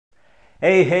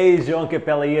Hey, Joao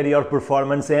Capela here, your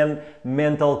performance and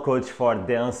mental coach for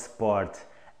DanceSport.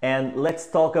 And let's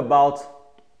talk about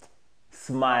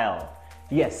smile.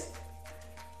 Yes,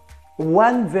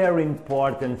 one very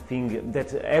important thing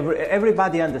that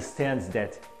everybody understands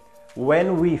that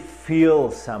when we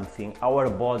feel something, our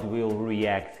body will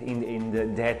react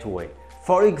in that way.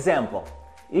 For example,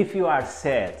 if you are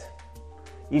sad,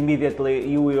 immediately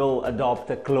you will adopt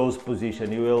a close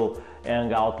position. You will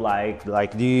hang out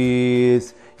like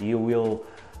this. You will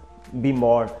be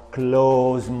more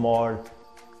close, more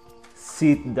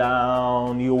sit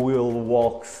down. You will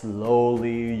walk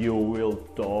slowly. You will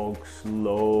talk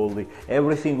slowly.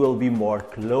 Everything will be more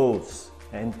close.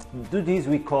 And to this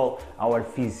we call our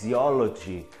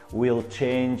physiology will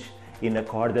change in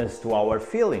accordance to our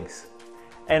feelings.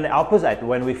 And opposite,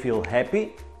 when we feel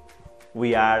happy,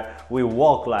 we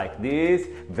walk like this,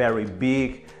 very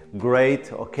big,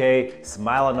 great, okay,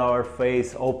 smile on our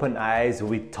face, open eyes,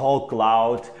 we talk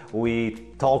loud, we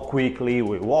talk quickly,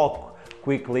 we walk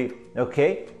quickly,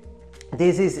 okay.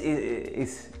 This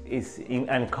is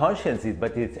unconscious,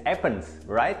 but it happens,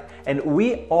 right? And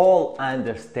we all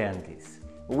understand this.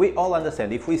 We all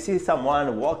understand. If we see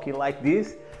someone walking like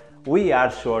this, we are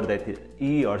sure that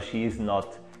he or she is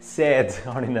not sad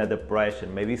or in a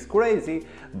depression. Maybe it's crazy,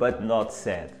 but not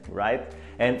sad, right?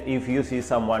 And if you see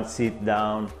someone sit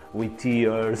down with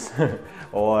tears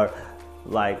or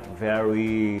like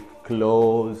very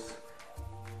close,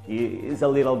 is a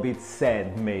little bit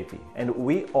sad maybe. And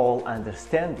we all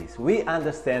understand this. We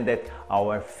understand that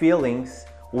our feelings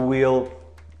will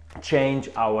change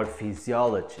our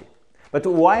physiology. But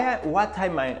what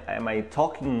am I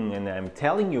talking and I'm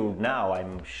telling you now,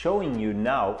 I'm showing you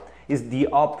now, is the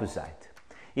opposite.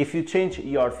 If you change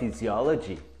your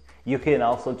physiology, you can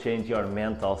also change your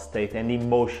mental state and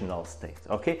emotional state,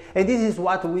 okay? And this is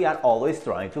what we are always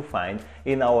trying to find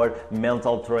in our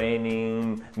mental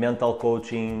training, mental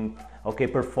coaching, okay,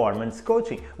 performance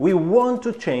coaching. We want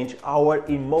to change our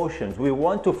emotions. We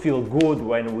want to feel good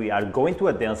when we are going to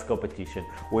a dance competition.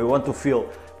 We want to feel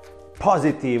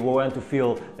positive, we want to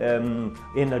feel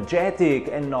energetic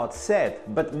and not sad.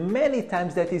 But many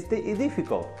times that is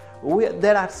difficult.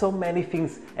 There are so many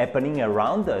things happening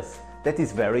around us that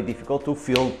is very difficult to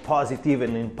feel positive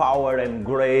and empowered and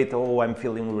great. Oh, I'm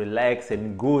feeling relaxed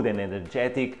and good and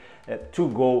energetic to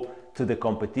go to the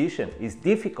competition. It's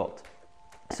difficult.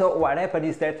 So what happened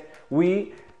is that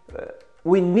we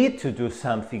need to do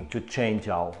something to change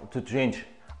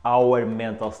our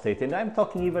mental state, and I'm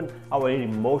talking even our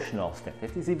emotional state.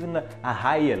 That is even a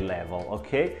higher level,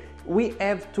 okay? We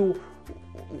have to,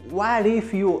 what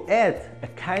if you add a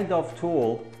kind of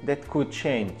tool that could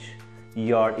change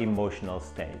your emotional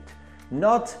state?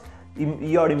 Not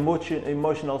your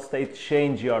emotional state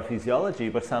change your physiology,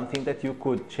 but something that you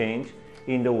could change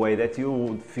in the way that you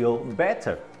would feel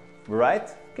better, right?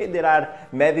 Okay, there are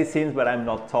medicines, but I'm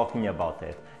not talking about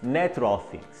that. Natural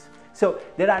things. So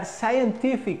there are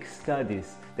scientific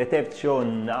studies that have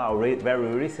shown now,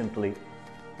 very recently,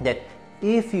 that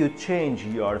if you change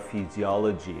your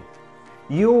physiology,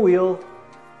 you will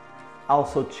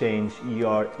also change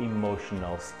your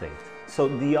emotional state. So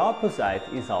the opposite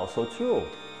is also true.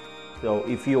 So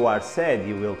if you are sad,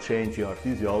 you will change your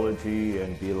physiology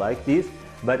and be like this.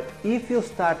 But if you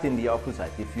start in the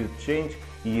opposite, if you change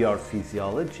your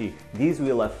physiology, this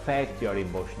will affect your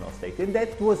emotional state. And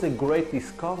that was a great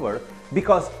discovery,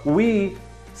 because we,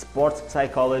 sports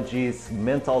psychologists,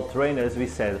 mental trainers, we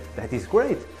said that is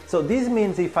great. So this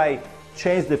means if I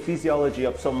change the physiology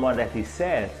of someone that is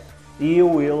sad, he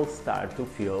will start to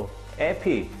feel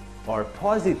happy or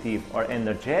positive or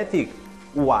energetic,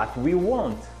 what we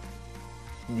want.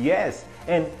 Yes,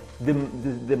 and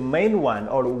the main one,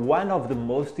 or one of the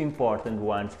most important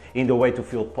ones in the way to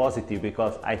feel positive,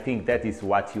 because I think that is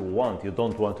what you want. You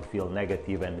don't want to feel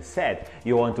negative and sad.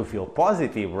 You want to feel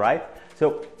positive, right?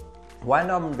 So one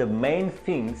of the main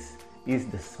things is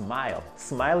the smile.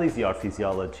 Smile is your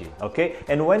physiology, okay?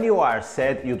 And when you are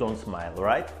sad, you don't smile,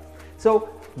 right? So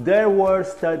there were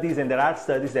studies, and there are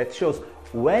studies that shows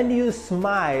when you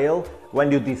smile,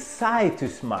 when you decide to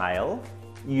smile,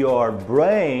 your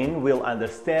brain will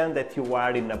understand that you are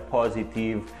in a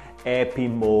positive, happy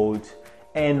mode,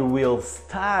 and will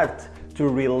start to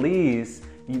release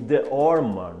the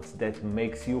hormones that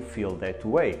makes you feel that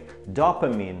way.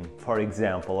 Dopamine, for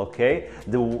example, okay?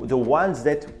 The ones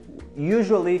that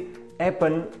usually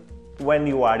happen when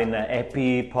you are in a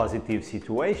happy, positive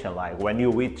situation, like when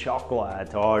you eat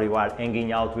chocolate, or you are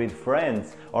hanging out with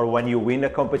friends, or when you win a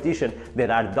competition,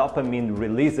 there are dopamine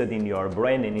released in your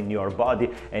brain and in your body,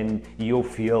 and you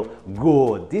feel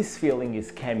good. This feeling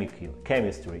is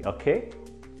chemistry, okay?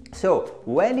 So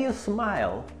when you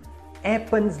smile,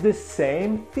 happens the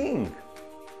same thing.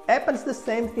 Happens the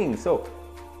same thing. So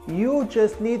you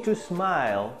just need to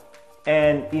smile,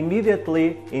 and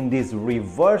immediately in this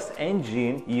reverse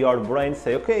engine, your brain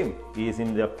say, okay, he's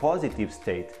in the positive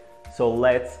state, so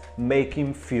let's make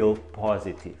him feel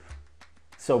positive.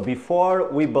 So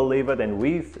before we believe it, and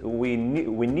we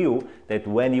knew that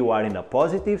when you are in a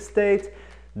positive state,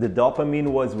 the dopamine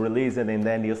was released and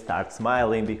then you start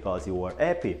smiling because you were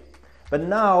happy. But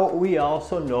now we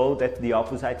also know that the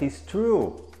opposite is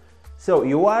true. So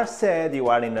you are sad, you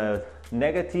are in a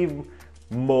negative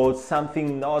mode,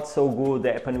 something not so good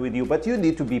happened with you, but you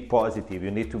need to be positive,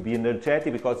 you need to be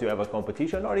energetic because you have a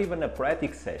competition or even a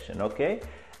practice session, okay?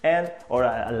 Or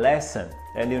a lesson,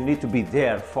 and you need to be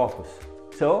there, focused.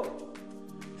 So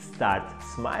start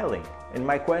smiling. And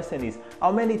my question is,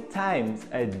 how many times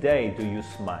a day do you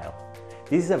smile?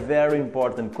 This is a very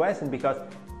important question, because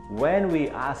when we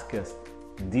ask us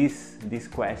this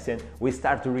question, we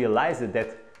start to realize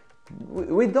that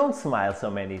we don't smile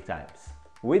so many times.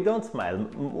 We don't smile.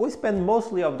 We spend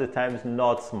mostly of the times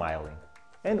not smiling.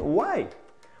 And why?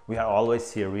 We are always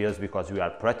serious because we are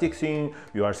practicing,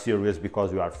 we are serious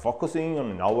because we are focusing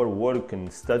on our work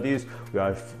and studies, we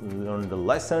are on the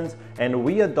lessons, and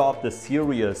we adopt a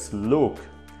serious look.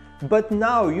 But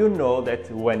now you know that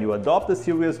when you adopt a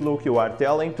serious look, you are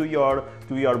telling to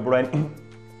your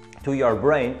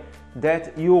brain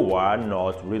that you are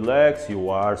not relaxed, you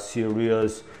are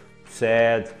serious,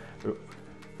 sad,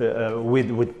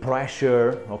 with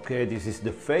pressure. Okay, this is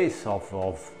the face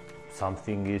of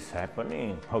something is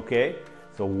happening. Okay,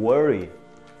 so worry.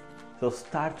 So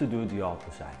start to do the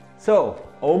opposite. So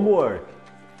homework: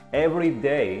 every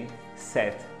day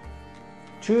set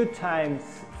 2 times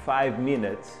 5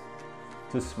 minutes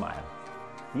to smile.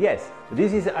 Yes,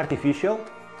 this is artificial.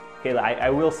 Okay, I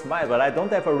will smile, but I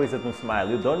don't have a reason to smile.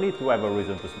 You don't need to have a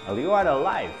reason to smile. You are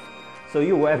alive, so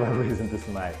you have a reason to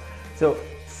smile. So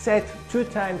set 2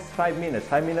 times 5 minutes,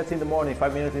 5 minutes in the morning,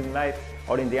 5 minutes in the night,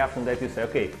 or in the afternoon, that you say,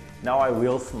 okay, now I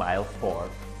will smile for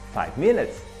 5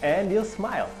 minutes, and you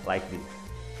smile like this.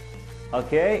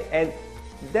 Okay, and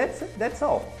that's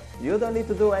all. You don't need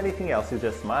to do anything else. You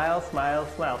just smile, smile,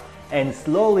 smile, and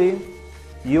slowly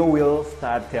you will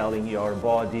start telling your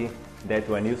body that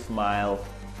when you smile,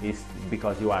 it's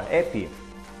because you are happy.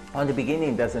 On the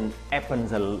beginning, it doesn't happen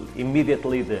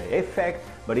immediately, the effect,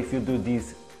 but if you do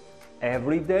this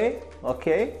every day,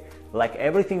 okay, like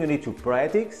everything you need to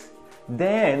practice,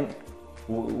 then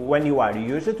when you are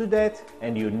used to that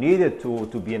and you needed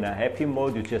to be in a happy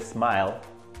mode, you just smile,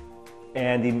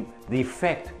 and the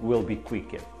effect will be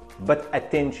quicker. But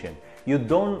attention, you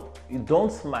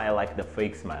don't smile like the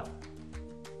fake smile.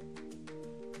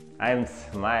 I'm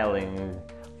smiling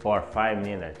for 5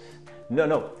 minutes.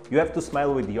 No, you have to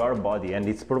smile with your body, and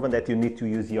it's proven that you need to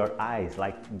use your eyes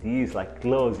like this, like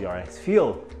close your eyes,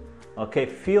 feel. Okay,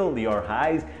 feel your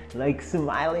eyes like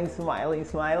smiling, smiling,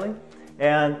 smiling,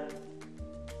 and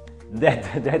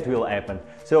that will happen.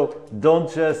 So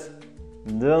don't just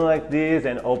do like this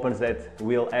and opens that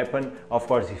will happen. Of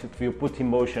course, if you put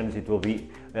emotions, it will be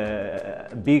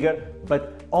bigger,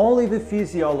 but only the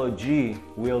physiology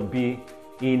will be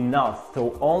enough.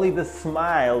 So only the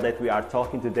smile that we are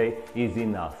talking today is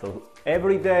enough. So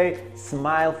every day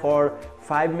smile for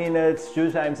 5 minutes,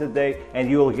 2 times a day, and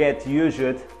you will get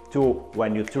used to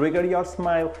when you trigger your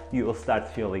smile, you will start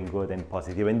feeling good and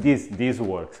positive. And this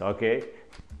works, okay?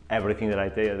 Everything that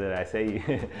I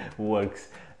say works.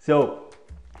 So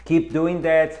keep doing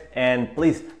that, and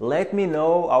please let me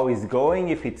know how it's going,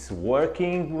 if it's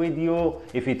working with you,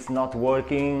 if it's not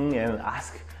working, and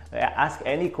ask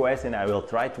any question. I will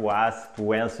try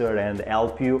to answer and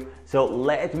help you. So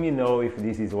let me know if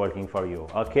this is working for you.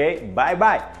 Okay, bye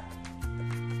bye.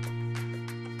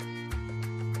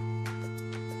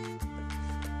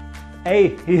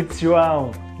 Hey, it's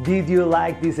Joao. Did you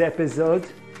like this episode?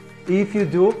 If you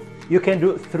do, you can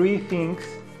do 3 things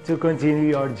to continue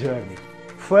your journey.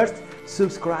 First,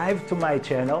 subscribe to my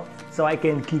channel so I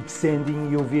can keep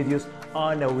sending you videos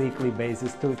on a weekly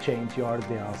basis to change your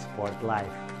DanceSport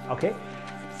life. Okay?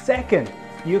 Second,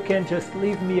 you can just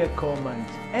leave me a comment,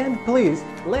 and please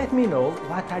let me know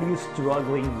what are you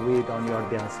struggling with on your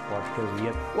DanceSport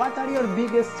career. What are your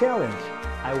biggest challenge?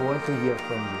 I want to hear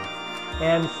from you.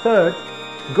 And third,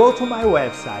 go to my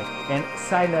website and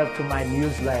sign up to my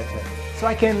newsletter so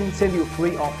I can send you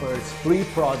free offers, free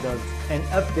products, and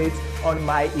updates on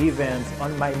my events,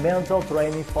 on my mental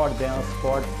training for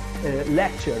DanceSport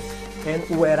lectures, and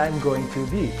where I'm going to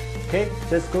be. Okay,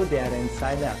 just go there and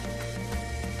sign up.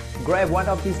 Grab one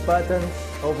of these buttons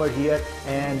over here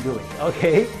and do it.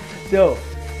 Okay, so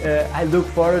I look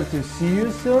forward to see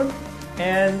you soon,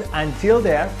 and until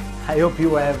there, I hope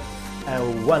you have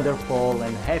a wonderful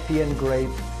and happy and great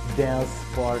dance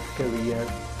sport career,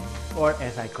 or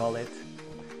as I call it,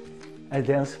 a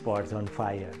dance sport on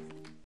fire.